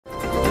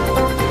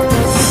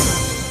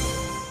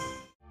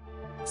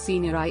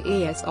Senior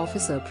IAS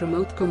officer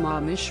Pramod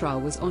Kumar Mishra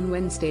was on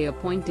Wednesday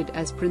appointed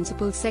as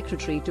Principal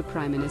Secretary to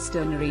Prime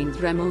Minister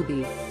Narendra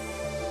Modi.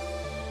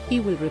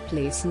 He will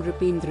replace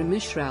Nripendra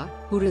Misra,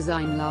 who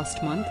resigned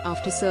last month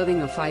after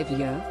serving a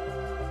 5-year.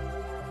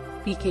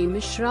 PK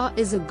Mishra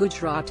is a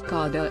Gujarat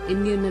cadre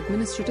Indian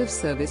Administrative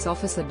Service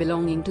officer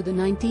belonging to the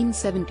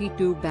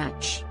 1972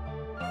 batch.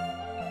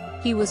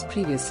 He was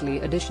previously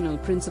Additional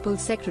Principal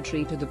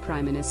Secretary to the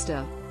Prime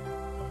Minister.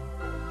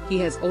 He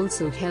has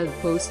also held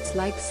posts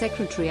like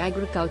Secretary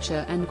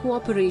Agriculture and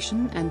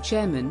Cooperation and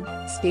Chairman,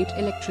 State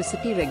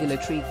Electricity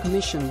Regulatory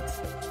Commission.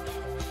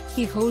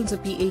 He holds a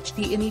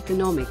PhD in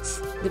Economics,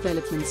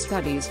 Development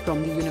Studies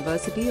from the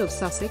University of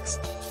Sussex.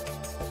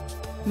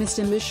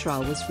 Mr. Mishra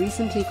was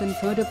recently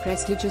conferred a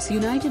prestigious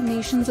United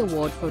Nations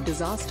Award for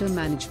Disaster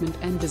Management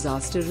and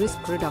Disaster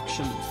Risk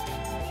Reduction.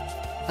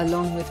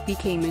 Along with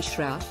PK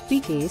Mishra,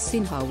 PK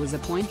Sinha was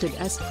appointed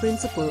as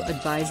Principal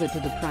Advisor to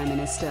the Prime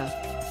Minister.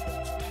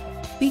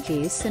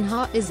 PK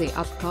Sinha is a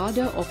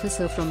cadre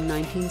officer from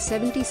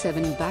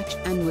 1977 batch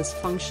and was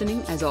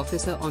functioning as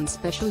officer on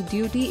special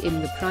duty in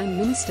the Prime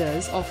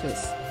Minister's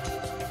office.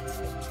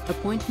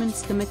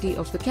 Appointments Committee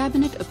of the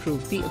Cabinet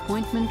approved the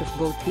appointment of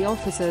both the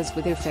officers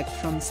with effect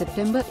from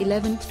September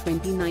 11,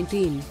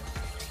 2019.